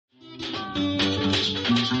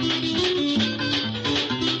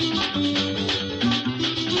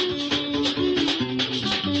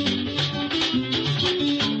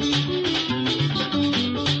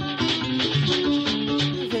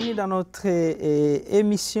votre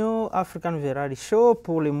émission African Variety Show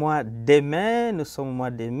pour le mois de mai. Nous sommes au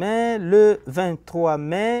mois de mai, le 23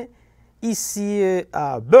 mai, ici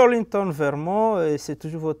à Burlington, Vermont. C'est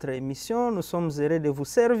toujours votre émission. Nous sommes heureux de vous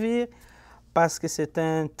servir parce que c'est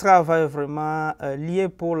un travail vraiment lié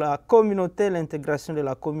pour la communauté, l'intégration de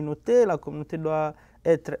la communauté. La communauté doit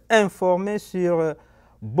être informée sur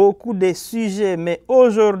beaucoup de sujets, mais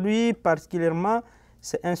aujourd'hui particulièrement,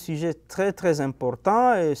 c'est un sujet très très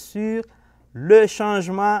important sur le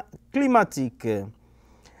changement climatique.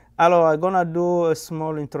 Alors, I'm gonna do a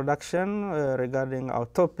small introduction regarding our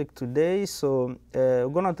topic today. So, we're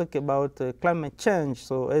gonna talk about climate change.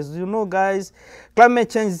 So, as you know, guys, climate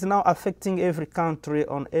change is now affecting every country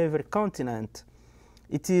on every continent.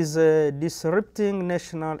 It is disrupting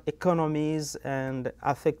national economies and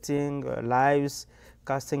affecting lives,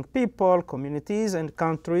 casting people, communities, and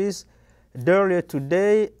countries earlier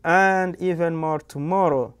today and even more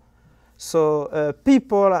tomorrow. So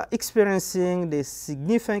people are experiencing the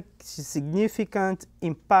significant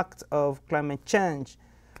impact of climate change.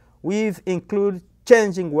 We've included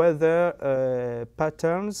changing weather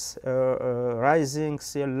patterns, rising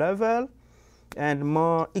sea level, and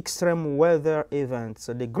more extreme weather events.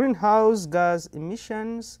 So the greenhouse gas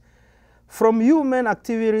emissions from human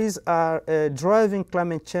activities are driving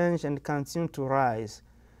climate change and continue to rise.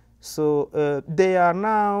 So they are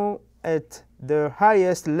now at the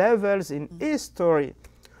highest levels in history.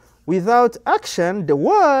 Without action, the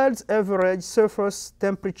world's average surface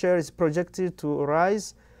temperature is projected to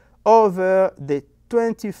rise over the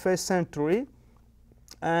 21st century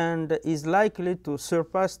and is likely to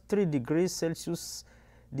surpass 3 degrees Celsius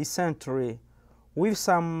this century, with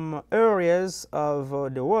some areas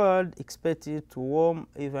of the world expected to warm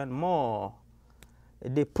even more.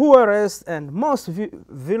 The poorest and most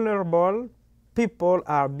vulnerable people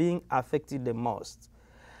are being affected the most.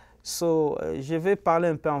 So, je vais parler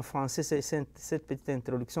un peu en français, cette petite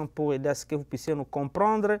introduction pour aider à ce que vous puissiez nous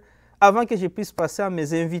comprendre avant que je puisse passer à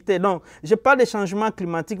mes invités. Donc, je parle des changements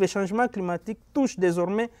climatiques. Les changements climatiques touchent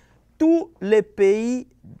désormais tous les pays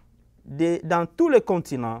dans tous les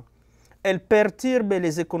continents. Elles perturbent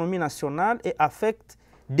les économies nationales et affectent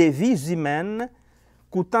des vies humaines,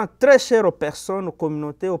 coûtant très cher aux personnes, aux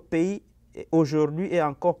communautés, aux pays aujourd'hui et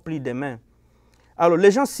encore plus demain. Alors,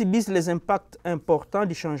 les gens subissent les impacts importants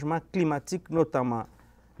du changement climatique, notamment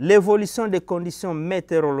l'évolution des conditions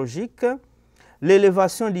météorologiques,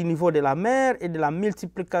 l'élévation du niveau de la mer et de la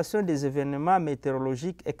multiplication des événements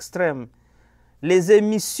météorologiques extrêmes. Les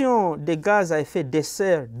émissions de gaz à effet de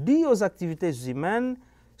serre dues aux activités humaines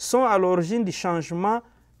sont à l'origine du changement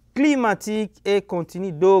climatique et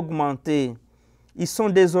continuent d'augmenter. Ils sont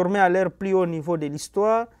désormais à leur plus haut niveau de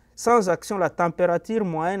l'histoire. Sans action, la température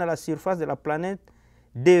moyenne à la surface de la planète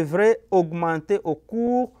devrait augmenter au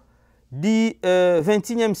cours du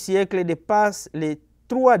XXIe siècle et dépasse les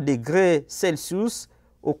 3 degrés Celsius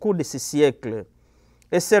au cours de ce siècle.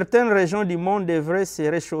 Et certaines régions du monde devraient se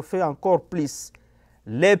réchauffer encore plus.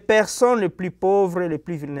 Les personnes les plus pauvres et les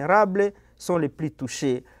plus vulnérables sont les plus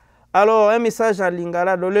touchées. Alors, un message à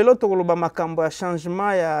Lingala, dans le lot de makambo ya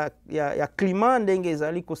changement ya climat ndenge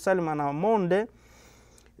ezali kosalema na monde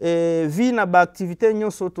vi na ba activité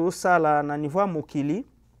nyonso to sala na niveau mokili.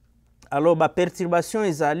 Alors ba perturbation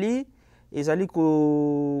ezali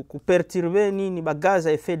ko perturber ni ba gaz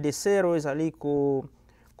à effet de serre ezali ko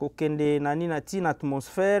kende nani na ti na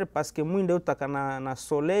atmosphère parce que mwinde utaka na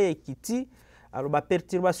soleil ekiti. Alors ba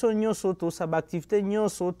perturbation nyonso to sa ba activité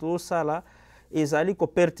nyonso to sala ezali ko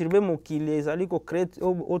perturber mokili, ezali ko créer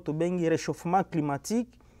auto bengi réchauffement climatique.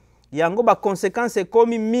 Yango ba conséquences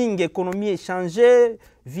comme mingi, économie échangée,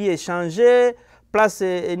 vie échangée, place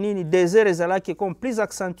nini désert ezala qui comme plus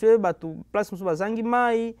accentué, batu place musu bazangi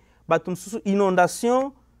mai, batu musu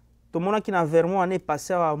inondation. To mona ki na Vermont année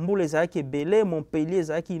passée à mbula ezala ki belé, Montpellier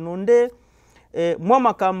ezala ki inondé. Moi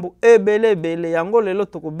makambo ebele yango lelo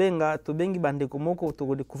to bengi bandeko moko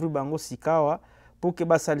to découvrir bango sikawa pour que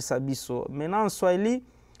basalisa biso. Maintenant en Swahili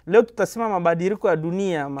leo tutasema mabadiliko ya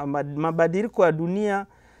dunia, mabadiliko ya dunia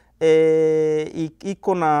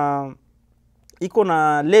iko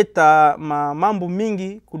na leta mambo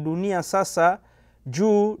mingi kudunia sasa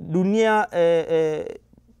juu dunia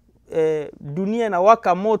dunia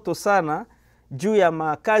inawaka moto sana juu ya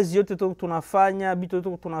makazi yote tunafanya, bitu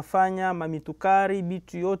yote tunafanya, mamitukari,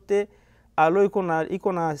 bitu yote. Alo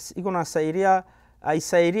iko na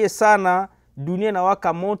sairie sana dunia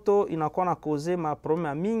inawaka moto, inakuwa na koze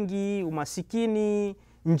maproblema mingi, umasikini,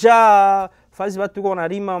 njaa, fazi watu kwa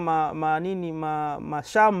narima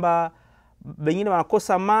mashamba, bengine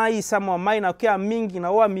wanakosa mai, sama mai na kia mingi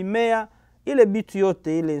na wa mimea, ile bitu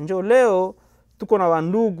yote ile. Njo leo tuko na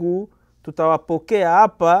wandugu tutawapokea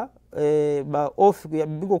hapa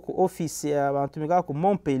ofisi ya wanatumika ku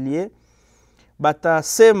Montpellier,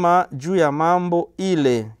 batasema juu ya mambo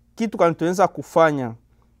ile kitu kani tunaweza kufanya.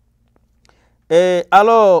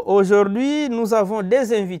 Alors aujourd'hui nous avons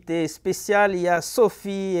des invités spéciaux. Il y a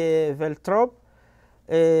Sophi Veltrop.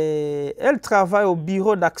 Elle travaille au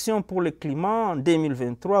bureau d'action pour le climat en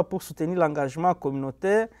 2023 pour soutenir l'engagement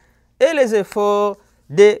communautaire et les efforts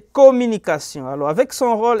de communication. Alors avec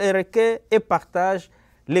son rôle, elle recueille et partage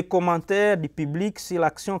les commentaires du public sur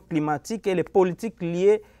l'action climatique et les politiques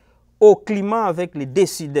liées au climat avec les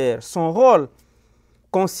décideurs. Son rôle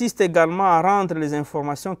consiste également à rendre les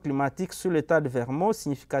informations climatiques sur l'état de Vermont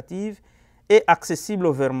significatives et accessibles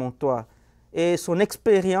aux Vermontois. Et son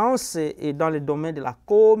expérience est dans le domaine de la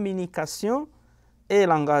communication et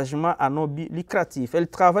l'engagement à non lucratif. Elle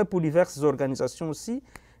travaille pour diverses organisations aussi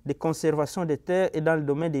de conservation des terres et dans le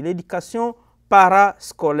domaine de l'éducation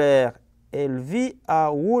parascolaire. Elle vit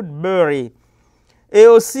à Woodbury. Et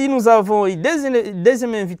aussi, nous avons une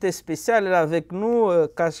deuxième invité spécial avec nous,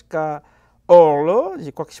 Kashka Orlow, je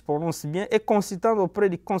crois que je prononce bien, est consultante auprès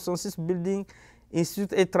du Consensus Building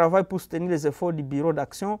Institute et travaille pour soutenir les efforts du Bureau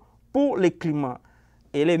d'action pour le climat.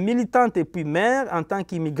 Elle est militante et puis mère en tant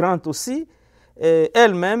qu'immigrante aussi.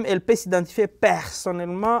 Elle-même, elle peut s'identifier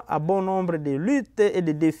personnellement à bon nombre de luttes et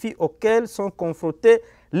de défis auxquels sont confrontées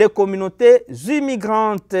les communautés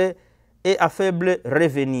immigrantes et à faible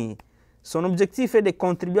revenu. Son objectif est de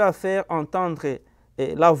contribuer à faire entendre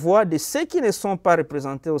la voix de ceux qui ne sont pas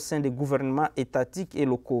représentés au sein des gouvernements étatiques et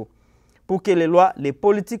locaux, pour que les lois, les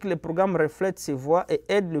politiques, les programmes reflètent ces voix et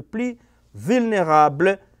aident les plus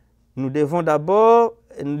vulnérables. Nous devons d'abord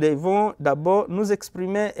nous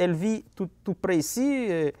exprimer. Elle vit tout près ici,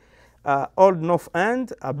 à Old North End,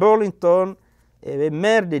 à Burlington,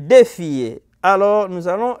 maire de deux filles. Alors, nous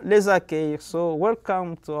allons les accueillir. So,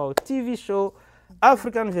 welcome to our TV show,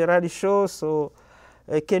 African Variety Show. So,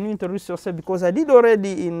 can you introduce yourself? Because I did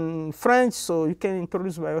already in French, so you can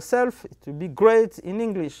introduce by yourself. It would be great in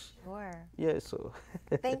English. Sure. Yeah, so.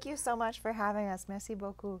 Thank you so much for having us. Merci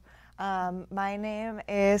beaucoup. My name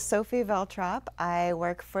is Sophi Veltrop. I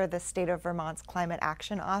work for the State of Vermont's Climate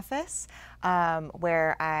Action Office,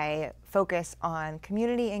 where I focus on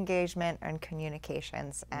community engagement and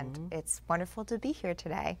communications, and it's wonderful to be here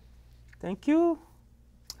today. Thank you.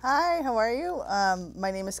 Hi, how are you? My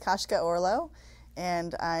name is Kashka Orlow,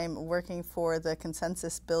 and I'm working for the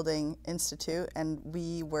Consensus Building Institute, and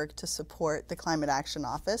we work to support the Climate Action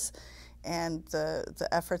Office and the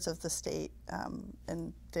efforts of the state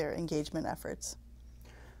and their engagement efforts.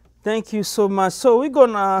 Thank you so much. So we're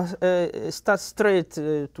gonna start straight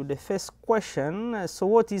to the first question. So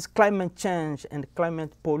what is climate change and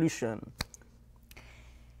climate pollution?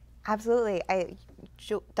 Absolutely.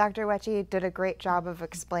 Dr. Wetchi did a great job of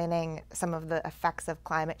explaining some of the effects of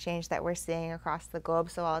climate change that we're seeing across the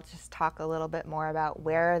globe, so I'll just talk a little bit more about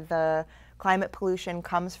where the climate pollution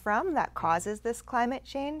comes from that causes this climate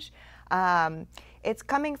change. It's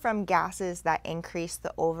coming from gases that increase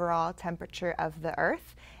the overall temperature of the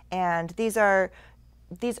Earth, and these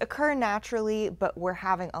occur naturally, but we're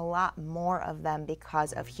having a lot more of them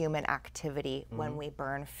because of human activity when we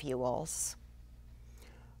burn fuels.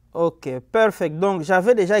 Ok, perfect. Donc,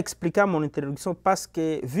 j'avais déjà expliqué à mon introduction parce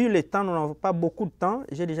que, vu le temps, nous n'avons pas beaucoup de temps.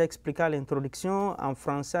 J'ai déjà expliqué à l'introduction en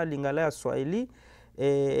français, en lingala, en swahili.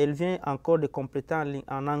 Et elle vient encore de compléter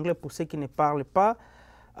en anglais pour ceux qui ne parlent pas.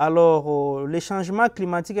 Alors, les changements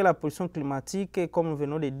climatiques et la pollution climatique, comme nous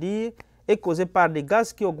venons de dire, est causé par des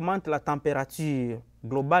gaz qui augmentent la température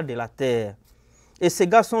globale de la Terre. Et ces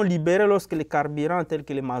gaz sont libérés lorsque les carburants tels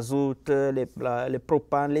que le mazout, le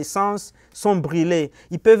propane, l'essence sont brûlés.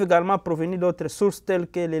 Ils peuvent également provenir d'autres sources telles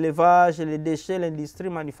que l'élevage, les déchets,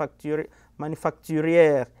 l'industrie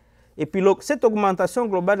manufacturière. Et puis cette augmentation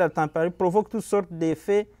globale de la température provoque toutes sortes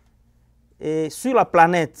d'effets sur la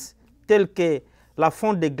planète, tels que la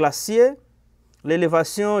fonte des glaciers,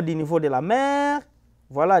 l'élévation du niveau de la mer,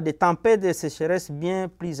 voilà, des tempêtes de sécheresse bien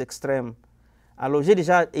plus extrêmes. Alors, j'ai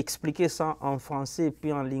déjà expliqué ça en français et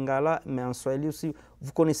puis en lingala, mais en swahili aussi.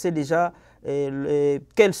 Vous connaissez déjà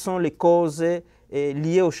quelles sont les causes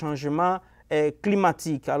liées au changement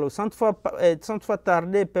climatique. Alors, sans toutefois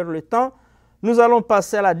tarder par le temps, nous allons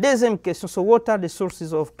passer à la deuxième question. So, what are the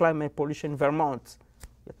sources of climate pollution in Vermont?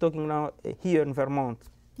 We're talking now here in Vermont.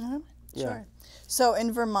 Sure. Yeah. So,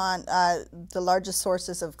 in Vermont, the largest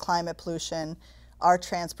sources of climate pollution are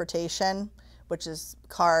transportation, which is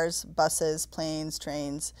cars, buses, planes,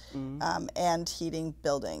 trains, and heating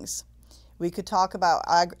buildings. We could talk about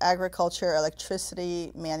agriculture,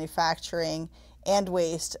 electricity, manufacturing, and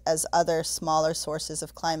waste as other smaller sources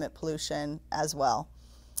of climate pollution as well.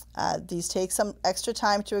 These take some extra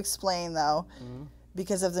time to explain, though,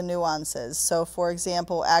 because of the nuances. So, for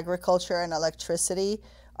example, agriculture and electricity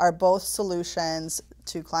are both solutions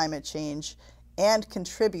to climate change and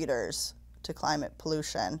contributors to climate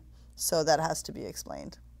pollution. So that has to be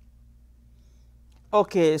explained.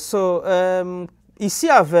 OK, so ici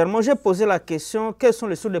à Vermont, j'ai posé la question, quelles sont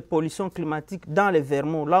les sources de pollution climatique dans les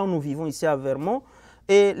Vermont, là où nous vivons ici à Vermont.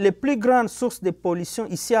 Et les plus grandes sources de pollution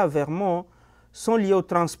ici à Vermont sont liées au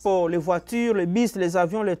transport, les voitures, les bus, les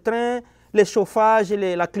avions, les trains, les chauffages,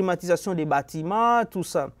 la climatisation des bâtiments, tout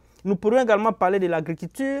ça. Nous pourrions également parler de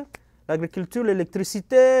l'agriculture,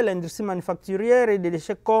 l'électricité, l'industrie manufacturière et des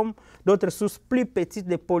déchets comme d'autres sources plus petites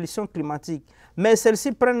de pollution climatique. Mais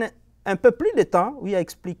celles-ci prennent un peu plus de temps, oui, à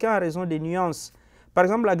expliquer en raison des nuances. Par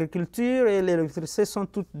exemple, l'agriculture et l'électricité sont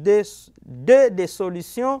toutes deux des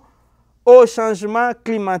solutions au changement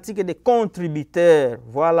climatique et des contributeurs,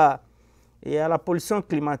 voilà, et à la pollution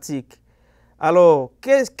climatique. Alors,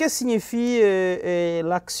 qu'est-ce que signifie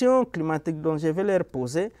l'action climatique dont je vais leur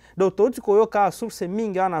poser? Donc, tout ce qu'il y a source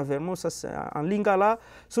minga na Vermont, ça c'est en lingala,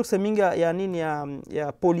 source minga ya nini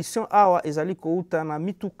ya pollution awa ezali kouta na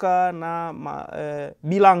mituka na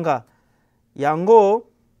bilanga. Yango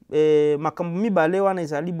makambo mibale wana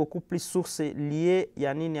ezali beaucoup plus source liée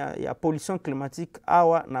ya nini ya pollution climatique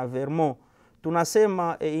awa na Vermont.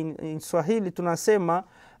 Tunasema in Swahili tunasema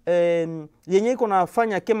yenye iko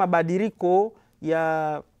nafanya ke mabadiliko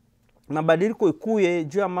ikuye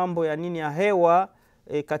juu ya mambo ya nini ya hewa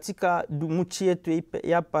katika nchi yetu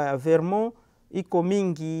hapa ya Vermont. Iko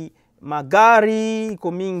mingi magari,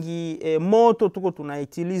 iko mingi moto tuko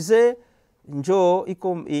tunaitilize, njo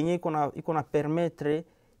yenye iko na permettre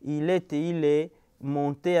ilete ile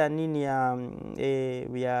monte ya nini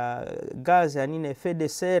ya gaz ya nini effet de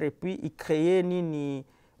serre, et puis ikreye nini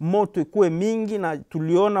moto ikuwe mingi. Na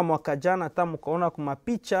tuliona mwaka jana hata mkaona kuma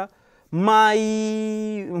picha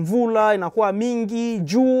mai mvula inakuwa mingi,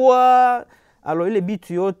 jua. Alo ile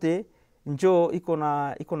bitu yote njo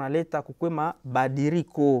iko na leta kukwema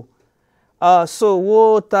badiriko. So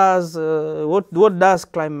what does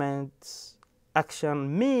climate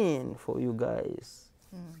action mean for you guys?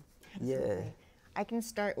 Yeah, I can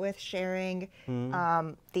start with sharing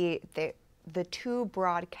the two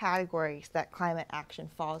broad categories that climate action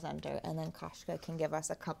falls under, and then Kashka can give us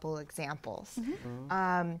a couple examples.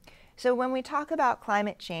 So when we talk about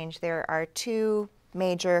climate change, there are two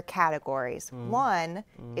major categories. One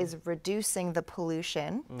is reducing the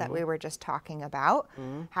pollution that we were just talking about.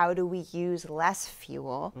 How do we use less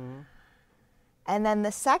fuel? And then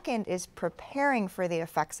the second is preparing for the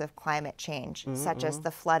effects of climate change, such as the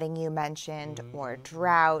flooding you mentioned, or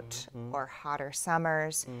drought, or hotter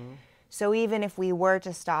summers. So even if we were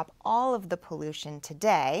to stop all of the pollution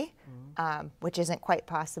today, which isn't quite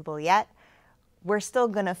possible yet, we're still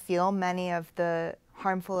going to feel many of the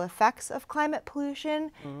harmful effects of climate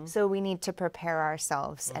pollution. So we need to prepare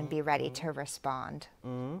ourselves and be ready to respond.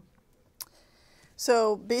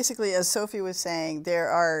 So basically, as Sophi was saying, there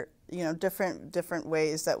are different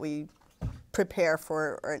ways that we prepare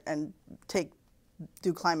for and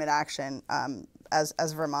do climate action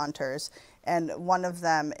as Vermonters. And one of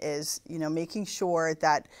them is, making sure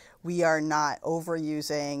that we are not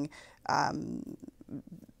overusing,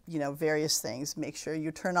 various things. Make sure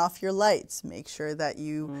you turn off your lights. Make sure that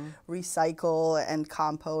you recycle and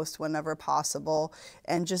compost whenever possible,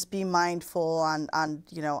 and just be mindful on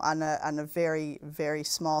a very, very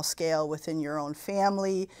small scale within your own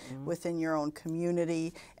family, within your own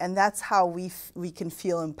community. And that's how we can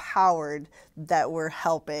feel empowered that we're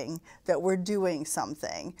helping, that we're doing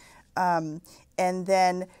something. And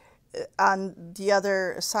then on the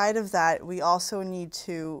other side of that, we also need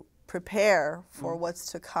to prepare for what's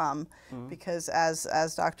to come, because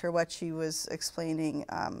as Dr. Wetchi was explaining,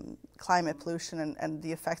 climate pollution and the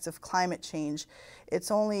effects of climate change, it's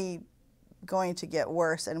only going to get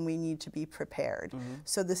worse, and we need to be prepared.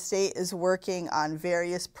 So the state is working on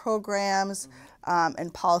various programs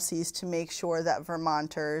and policies to make sure that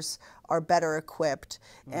Vermonters are better equipped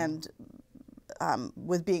and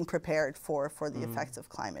with being prepared for the effects of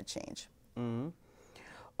climate change.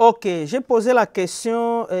 OK, j'ai posé la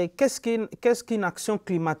question, qu'est-ce qu'une action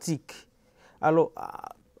climatique? Alors,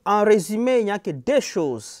 en résumé, il n'y a que deux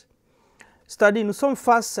choses. C'est-à-dire, nous sommes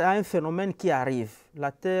face à un phénomène qui arrive.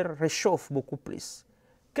 La Terre réchauffe beaucoup plus.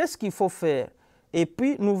 Qu'est-ce qu'il faut faire? Et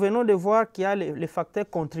puis, nous venons de voir qu'il y a les facteurs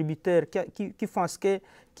contributeurs qui font ce qu'il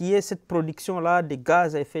y ait cette production-là de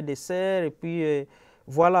gaz à effet de serre, et puis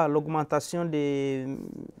voilà, l'augmentation de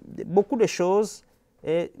beaucoup de choses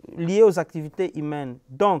liées aux activités humaines.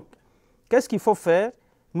 Donc, qu'est-ce qu'il faut faire?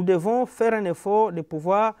 Nous devons faire un effort de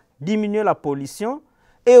pouvoir diminuer la pollution,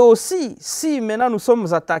 Et aussi, si maintenant nous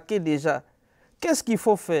sommes attaqués déjà, qu'est-ce qu'il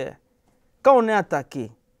faut faire quand on est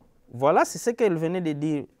attaqué? Voilà, c'est ce qu'elle venait de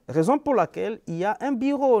dire. Raison pour laquelle il y a un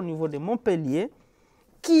bureau au niveau de Montpellier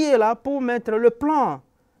qui est là pour mettre le plan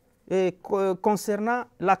concernant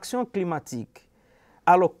l'action climatique.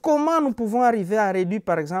 Alors, comment nous pouvons arriver à réduire,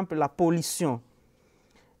 par exemple, la pollution?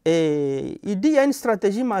 Et il dit qu'il y a une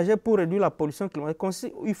stratégie majeure pour réduire la pollution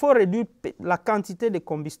climatique. Il faut réduire la quantité de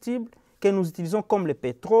combustibles que nous utilisons comme le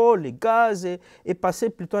pétrole, le gaz et passer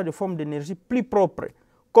plutôt à des formes d'énergie plus propres,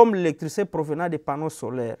 comme l'électricité provenant des panneaux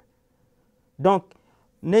solaires. Donc,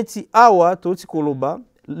 neti awa toti koloba,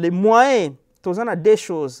 les moyens, tous on a des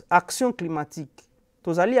choses, action climatique.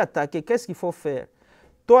 Tous allez attaquer, qu'est-ce qu'il faut faire?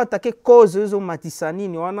 To attaquer cause ezo matisani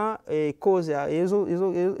ni wana cause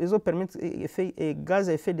ezo permettre gaz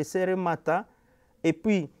à effet de serre mata et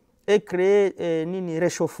puis créer nini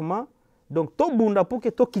réchauffement. Donc to bunda pour que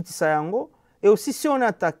to kitisa yango et aussi si on est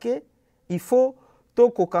attaqué, il faut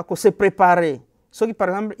to kokako se préparer. Ce qui par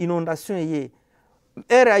exemple inondation yé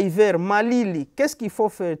air hiver malili, qu'est-ce qu'il faut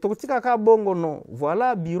faire? To tika bongo non.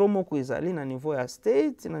 Voilà bureau moko ezali na niveau ya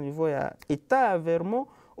state, na niveau ya état à Vermont.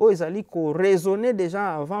 Ils allaient raisonner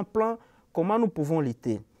déjà avant plan comment nous pouvons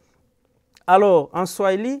lutter. Alors, en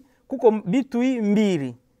Swahili, kuko bitui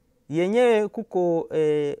mbiri. Yenye kuko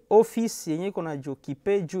office yenye kona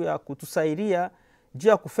jokipe juu ya kutusaidia juu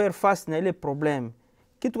ya kufaire face na ile problème.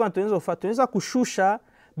 Kitu kan tunaweza kushusha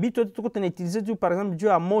bitu tuko tunautilize juu par exemple juu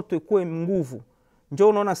ya moto ikuwe nguvu. Ndio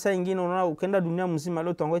unaona saa nyingine unaona ukenda dunia mzima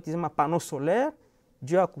leo tango itizima panneau solaire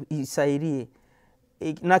juu ya kuisaidia.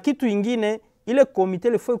 Na kitu ingine ile komite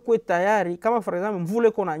le faut kuwe tayari kama for example mvule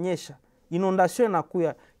iko nanyesha, inondation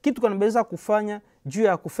inakuya, kitu kanaweza kufanya juu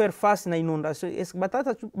ya kufaire face na inondation. Est-ce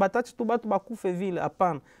batata tu batu bakufe vile?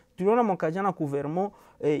 Hapana. Tuliona mwaka jana ku Vermont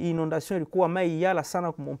inondation ilikuwa mai yala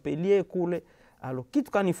sana ku Montpellier kule. Alors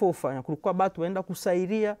kitu kanifo ufanya kulikuwa batu waenda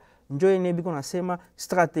kusaidia, ndio yenye biko nasema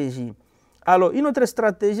stratégie. Alors une autre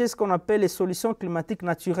stratégie, ce qu'on appelle les solutions climatiques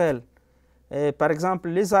naturelles. Par exemple,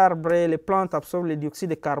 les arbres et les plantes absorbent le dioxyde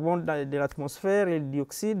de carbone de l'atmosphère et le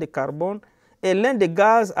dioxyde de carbone est l'un des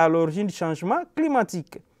gaz à l'origine du changement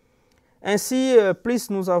climatique. Ainsi, plus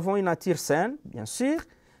nous avons une nature saine, bien sûr,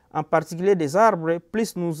 en particulier des arbres,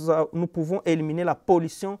 plus nous pouvons éliminer la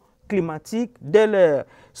pollution climatique de l'air.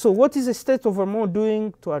 So what is the state of Vermont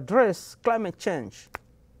doing to address climate change?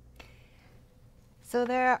 So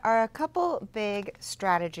there are a couple big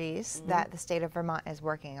strategies that the state of Vermont is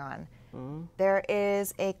working on. There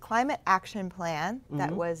is a climate action plan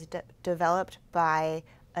that was developed by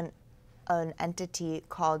an entity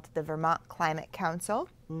called the Vermont Climate Council.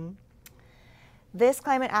 This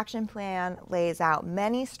climate action plan lays out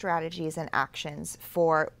many strategies and actions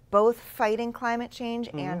for both fighting climate change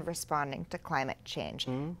and responding to climate change.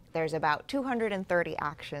 There's about 230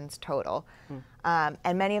 actions total,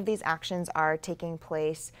 and many of these actions are taking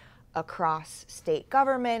place across state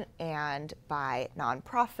government and by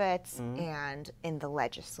nonprofits and in the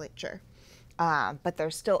legislature. But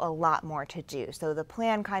there's still a lot more to do. So the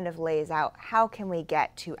plan kind of lays out how can we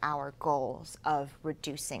get to our goals of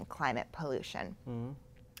reducing climate pollution.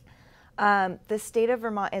 The state of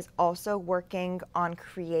Vermont is also working on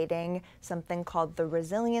creating something called the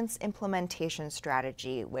Resilience Implementation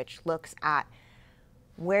Strategy, which looks at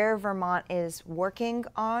where Vermont is working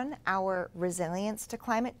on our resilience to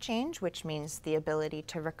climate change, which means the ability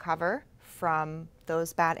to recover from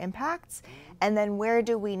those bad impacts, and then where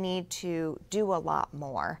do we need to do a lot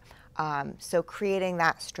more. So creating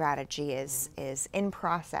that strategy is in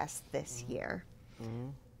process this year.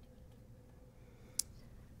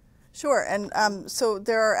 Sure, and so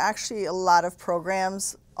there are actually a lot of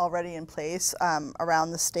programs already in place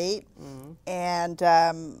around the state, and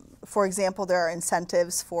for example, there are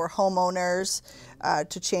incentives for homeowners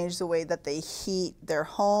to change the way that they heat their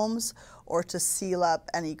homes or to seal up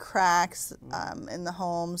any cracks in the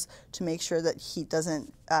homes to make sure that heat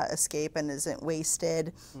doesn't escape and isn't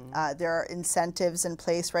wasted. There are incentives in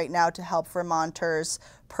place right now to help Vermonters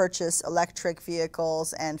purchase electric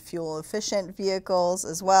vehicles and fuel-efficient vehicles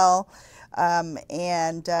as well.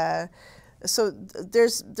 So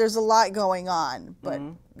there's a lot going on, but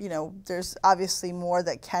you know, there's obviously more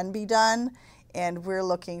that can be done, and we're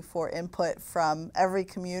looking for input from every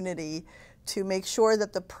community to make sure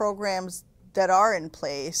that the programs that are in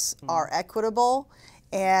place are equitable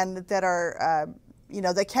and that are you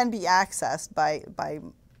know, that can be accessed by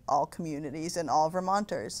all communities and all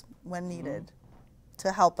Vermonters when needed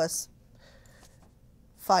to help us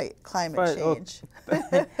fight climate change.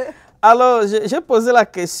 Alors, j'ai posé la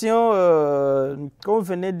question qu'on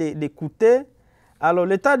venait d'écouter Alors,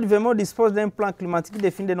 l'État du Vermont dispose d'un plan climatique qui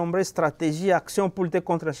définit de nombreuses stratégies et actions pour lutter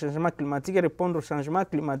contre le changement climatique et répondre au changement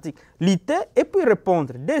climatique. Lutter et puis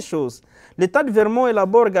répondre, deux choses. L'État du Vermont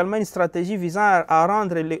élabore également une stratégie visant à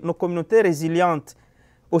rendre nos communautés résilientes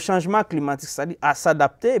au changement climatique, c'est-à-dire à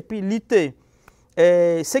s'adapter et puis lutter.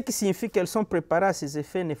 Ce qui signifie qu'elles sont préparées à ces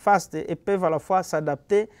effets néfastes et peuvent à la fois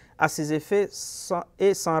s'adapter à ces effets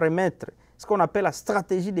et s'en remettre. Ce qu'on appelle la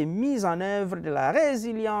stratégie de mise en œuvre de la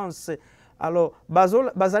résilience. Alors,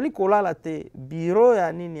 bazali kolala te bureau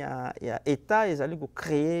ya nini ya état ezali ko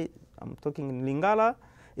créer, I'm talking in lingala,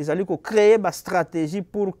 ezali ko créer ba stratégie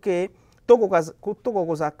pour que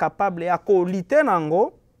toko za capable ya ko lutter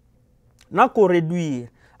nango na ko réduire.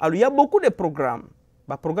 Alors, il y a beaucoup de programmes.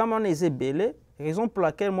 Ba programme on est belé, raison pour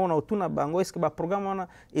laquelle mon autouna bango est-ce que ba programme on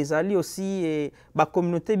ezali aussi ba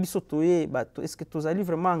communauté bisotoye, est-ce que tozali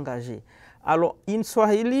vraiment engagé. Alors, in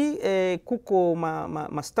Swahili, kuko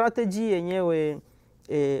ma strategy yenyewe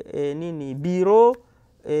nini biro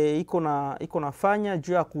iko nafanya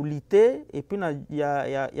juu ya kulite epi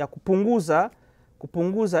ya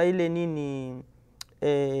kupunguza ile nini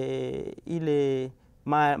ile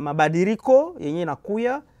mabadiriko yenye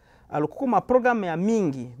nakuya. Alors, kuko ma programme ya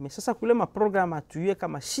mingi, mais sasa kule ma programme atuye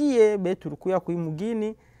kama shie be tulikuya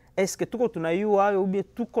kuimugini, est-ce que tuko tunayua ayo ubie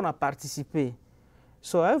tuko na participer?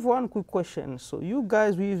 So I have one quick question. So you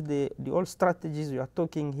guys with the old strategies you are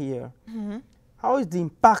talking here, how is the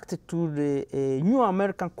impact to the new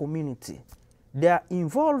American community? They are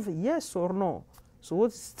involved, yes or no? So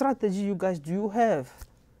what strategy you guys do you have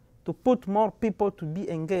to put more people to be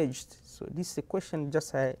engaged? So this is a question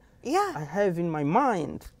just I have in my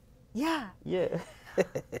mind. Yeah. Yeah.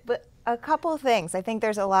 But a couple things. I think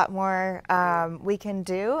there's a lot more we can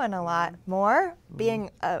do and a lot more. Being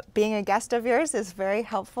a guest of yours is very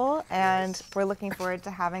helpful, and we're looking forward to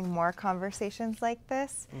having more conversations like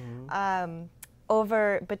this.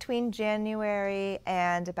 Between January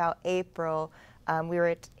and about April, we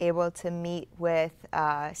were able to meet with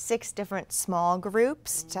 6 different small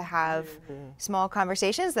groups to have small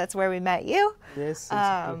conversations. That's where we met you. Yes.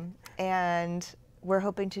 And we're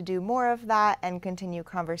hoping to do more of that and continue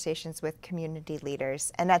conversations with community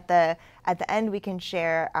leaders. And at the end, we can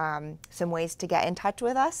share some ways to get in touch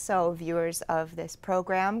with us, so viewers of this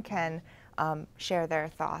program can share their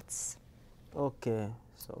thoughts. Okay,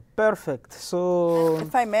 so perfect. So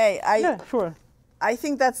if I may, yeah, sure. I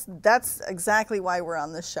think that's exactly why we're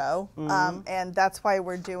on the show, and that's why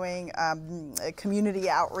we're doing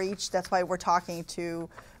community outreach. That's why we're talking to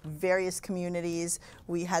various communities.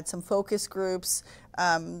 We had some focus groups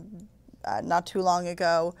not too long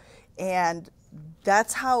ago, and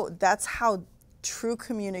that's how true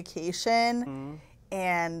communication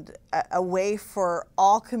and a way for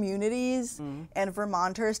all communities and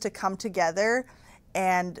Vermonters to come together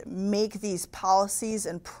and make these policies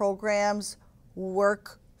and programs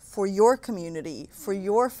work for your community, for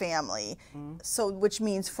your family, so which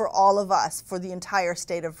means for all of us, for the entire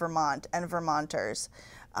state of Vermont and Vermonters.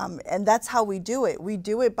 And that's how we do it. We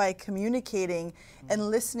do it by communicating and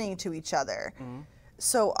listening to each other.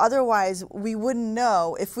 So otherwise, we wouldn't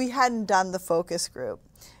know if we hadn't done the focus group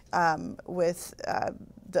with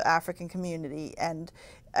the African community, and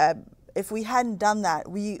if we hadn't done that,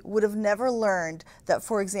 we would have never learned that,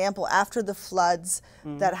 for example, after the floods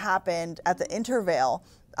that happened at the Intervale,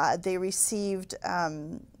 they received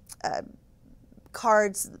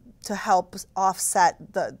cards to help offset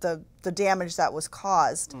the damage that was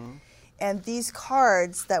caused. And these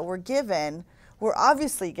cards that were given were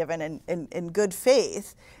obviously given in good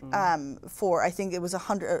faith for, I think it was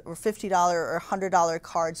 $100 or $50 or $100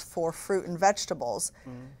 cards for fruit and vegetables.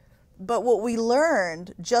 But what we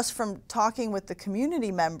learned just from talking with the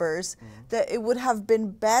community members, that it would have been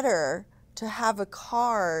better to have a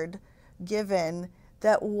card given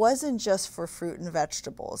that wasn't just for fruit and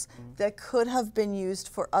vegetables, that could have been used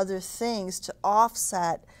for other things to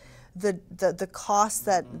offset the costs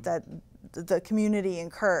that the community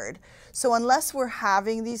incurred. So unless we're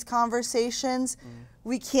having these conversations,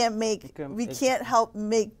 we can't help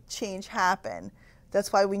make change happen.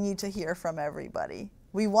 That's why we need to hear from everybody.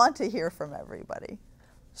 We want to hear from everybody.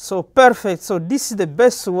 So perfect. So this is the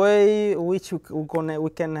best way which we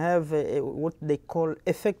can have what they call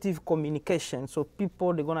effective communication. So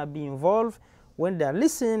people, they're gonna be involved when they are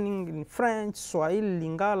listening in French, Swahili,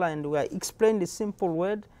 Lingala, and we are explaining the simple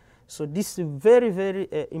word. So this is very, very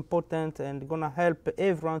important, and gonna help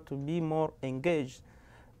everyone to be more engaged.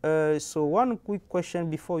 So one quick question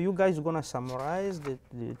before you guys are gonna summarize the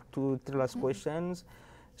 2-3 last questions.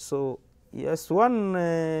 So yes,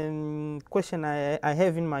 one question I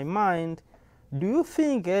have in my mind: do you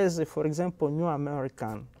think, as for example, New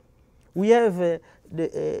American, we have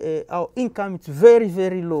our income is very,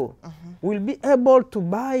 very low. We'll be able to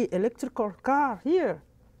buy electrical car here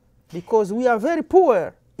because we are very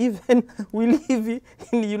poor, even we live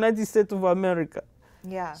in the United States of America.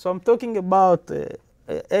 Yeah. So I'm talking about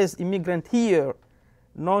as immigrant here,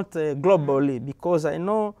 not globally, because I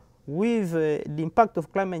know with the impact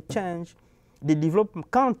of climate change, the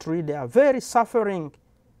developed country, they are very suffering,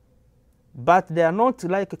 but they are not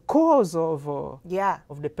like a cause of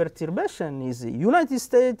the perturbation is the United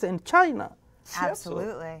States and China.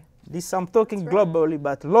 Absolutely. So this I'm talking globally,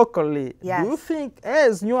 but locally. Yes. Do you think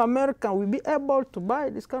as New American we'll be able to buy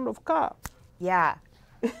this kind of car? Yeah.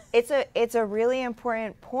 It's a really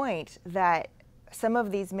important point that some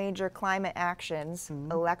of these major climate actions,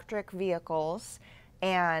 electric vehicles,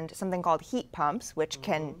 and something called heat pumps, which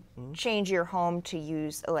can change your home to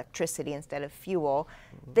use electricity instead of fuel,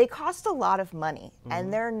 they cost a lot of money,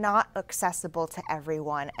 and they're not accessible to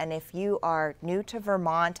everyone. And if you are new to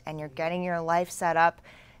Vermont and you're getting your life set up,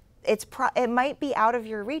 it might be out of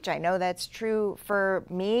your reach. I know that's true for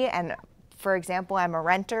me, and for example, I'm a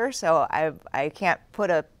renter, so I can't put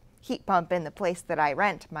a heat pump in the place that I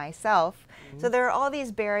rent myself. So there are all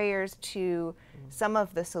these barriers to some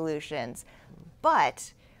of the solutions.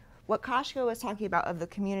 But what Kashka was talking about of the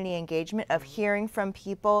community engagement, of hearing from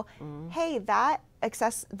people, hey, that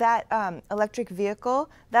electric vehicle,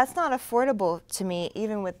 that's not affordable to me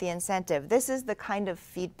even with the incentive. This is the kind of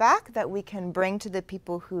feedback that we can bring to the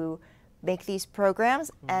people who make these programs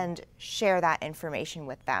and share that information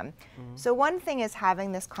with them. So one thing is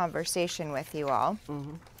having this conversation with you all.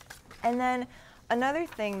 And then another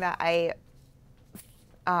thing that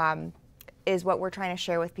is what we're trying to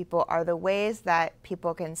share with people are the ways that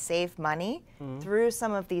people can save money through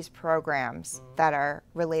some of these programs that are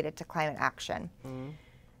related to climate action.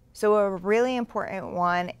 So a really important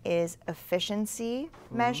one is efficiency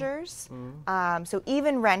measures. So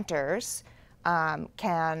even renters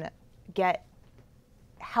can get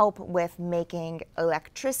help with making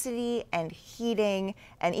electricity and heating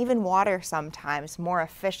and even water sometimes more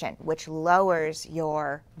efficient, which lowers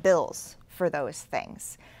your bills for those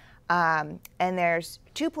things. And there's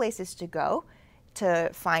two places to go to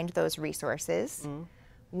find those resources.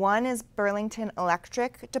 One is Burlington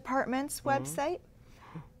Electric Department's website,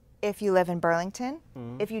 if you live in Burlington.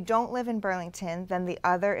 If you don't live in Burlington, then the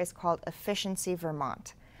other is called Efficiency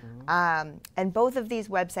Vermont. And both of these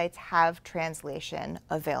websites have translation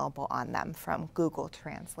available on them from Google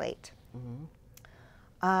Translate.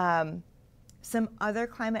 Some other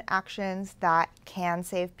climate actions that can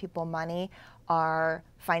save people money are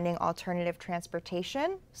finding alternative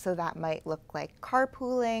transportation. So that might look like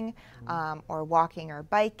carpooling, or walking or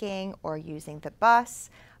biking, or using the bus.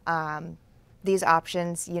 These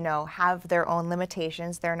options, you know, have their own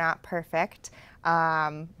limitations. They're not perfect,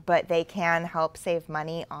 but they can help save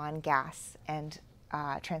money on gas and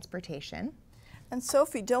transportation. And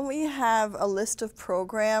Sophie, don't we have a list of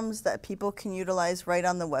programs that people can utilize right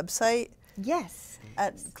on the website? Yes.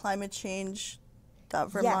 At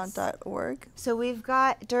climatechange.vermont.org? So we've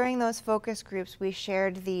got, during those focus groups, we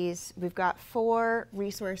shared these, we've got 4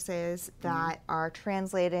 resources that are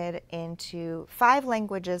translated into 5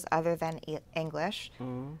 languages other than English.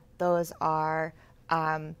 Those are,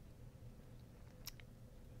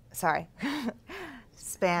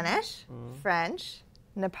 Spanish, French,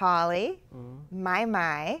 Nepali,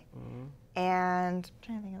 Mai, and I'm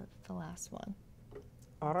trying to think of the last one.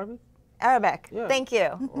 Arabic. Yeah. Thank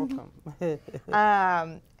you. Welcome.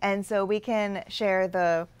 And so we can share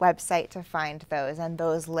the website to find those, and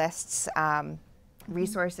those lists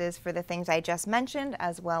resources for the things I just mentioned,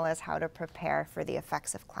 as well as how to prepare for the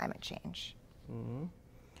effects of climate change.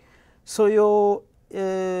 So your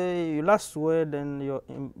last word and your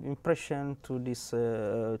impression to this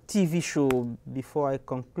TV show before I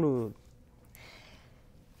conclude.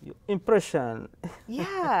 Your impression.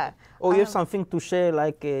 Yeah. Or you have something to share,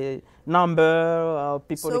 like a number,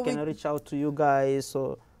 people so can reach out to you guys.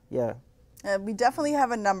 So yeah. We definitely have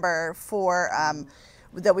a number for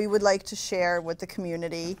that we would like to share with the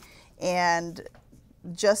community, and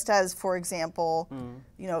just as, for example,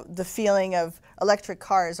 you know, the feeling of electric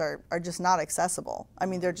cars are just not accessible. I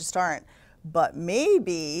mean, there just aren't. But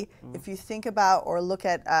maybe if you think about or look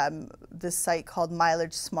at this site called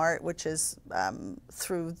Mileage Smart, which is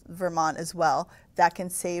through Vermont as well, that can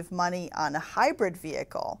save money on a hybrid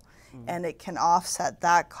vehicle, and it can offset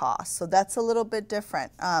that cost. So that's a little bit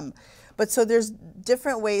different. But so there's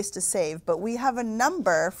different ways to save. But we have a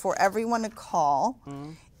number for everyone to call,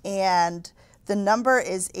 and the number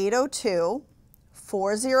is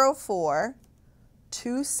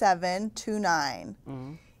 802-404-2729.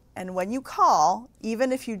 And when you call,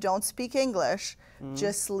 even if you don't speak English,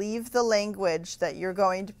 just leave the language that you're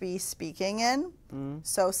going to be speaking in.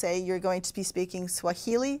 So say you're going to be speaking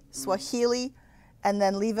Swahili, and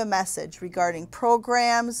then leave a message regarding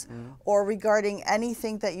programs or regarding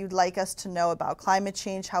anything that you'd like us to know about climate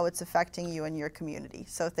change, how it's affecting you and your community.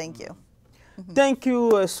 So thank you. Thank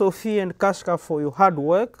you, Sophie and Kashka, for your hard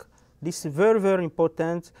work. This is very, very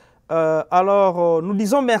important. Alors, nous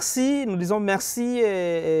disons merci,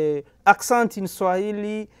 accent in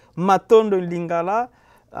Swahili, Matondo Lingala,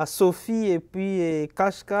 à Sophie et puis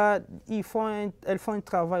Kashka. Elles font un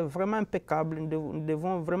travail vraiment impeccable. Nous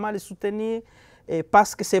devons vraiment les soutenir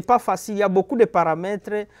parce que ce n'est pas facile. Il y a beaucoup de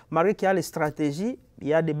paramètres, malgré qu'il y a les stratégies, il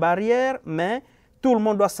y a des barrières, mais tout le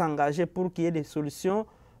monde doit s'engager pour qu'il y ait des solutions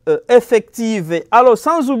effectives. Alors,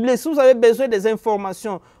 sans oublier, si vous avez besoin des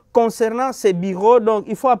informations concernant ces bureaux, donc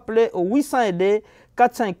il faut appeler au 800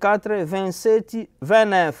 404 27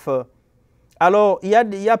 29. Alors, il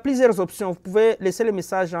y a plusieurs options. Vous pouvez laisser le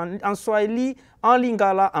message en Swahili, en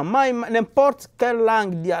Lingala, en Maïma, n'importe quelle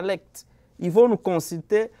langue, dialecte. Ils vont nous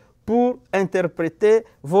consulter pour interpréter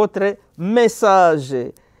votre message.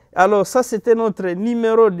 Alors, ça, c'était notre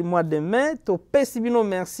numéro du mois de mai. Topé Sibino,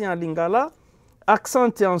 merci en Lingala. Accent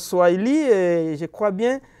en Swahili, et je crois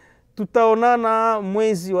bien, tutaonana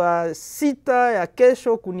mwezi wa sita ya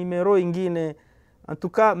kesho ku numéro ingine. En tout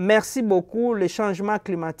cas, merci beaucoup. Le changement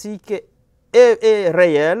climatique est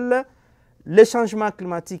réel. Le changement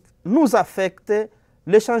climatique nous affecte.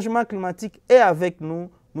 Le changement climatique est avec nous.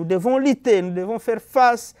 Nous devons lutter, nous devons faire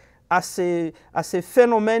face à ces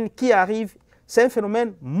phénomènes qui arrivent. C'est un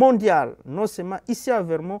phénomène mondial, non seulement ici à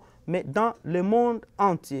Vermont, mais dans le monde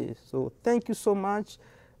entier. So, thank you so much.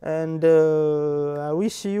 And I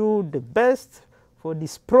wish you the best for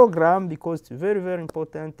this program because it's very, very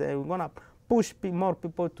important. We're going to push more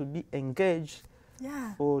people to be engaged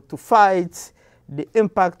to fight the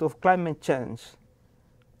impact of climate change.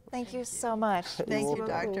 Thank you so much. Thank you,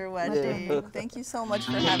 Dr. Wetchi. Thank you so much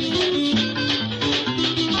for having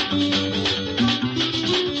us.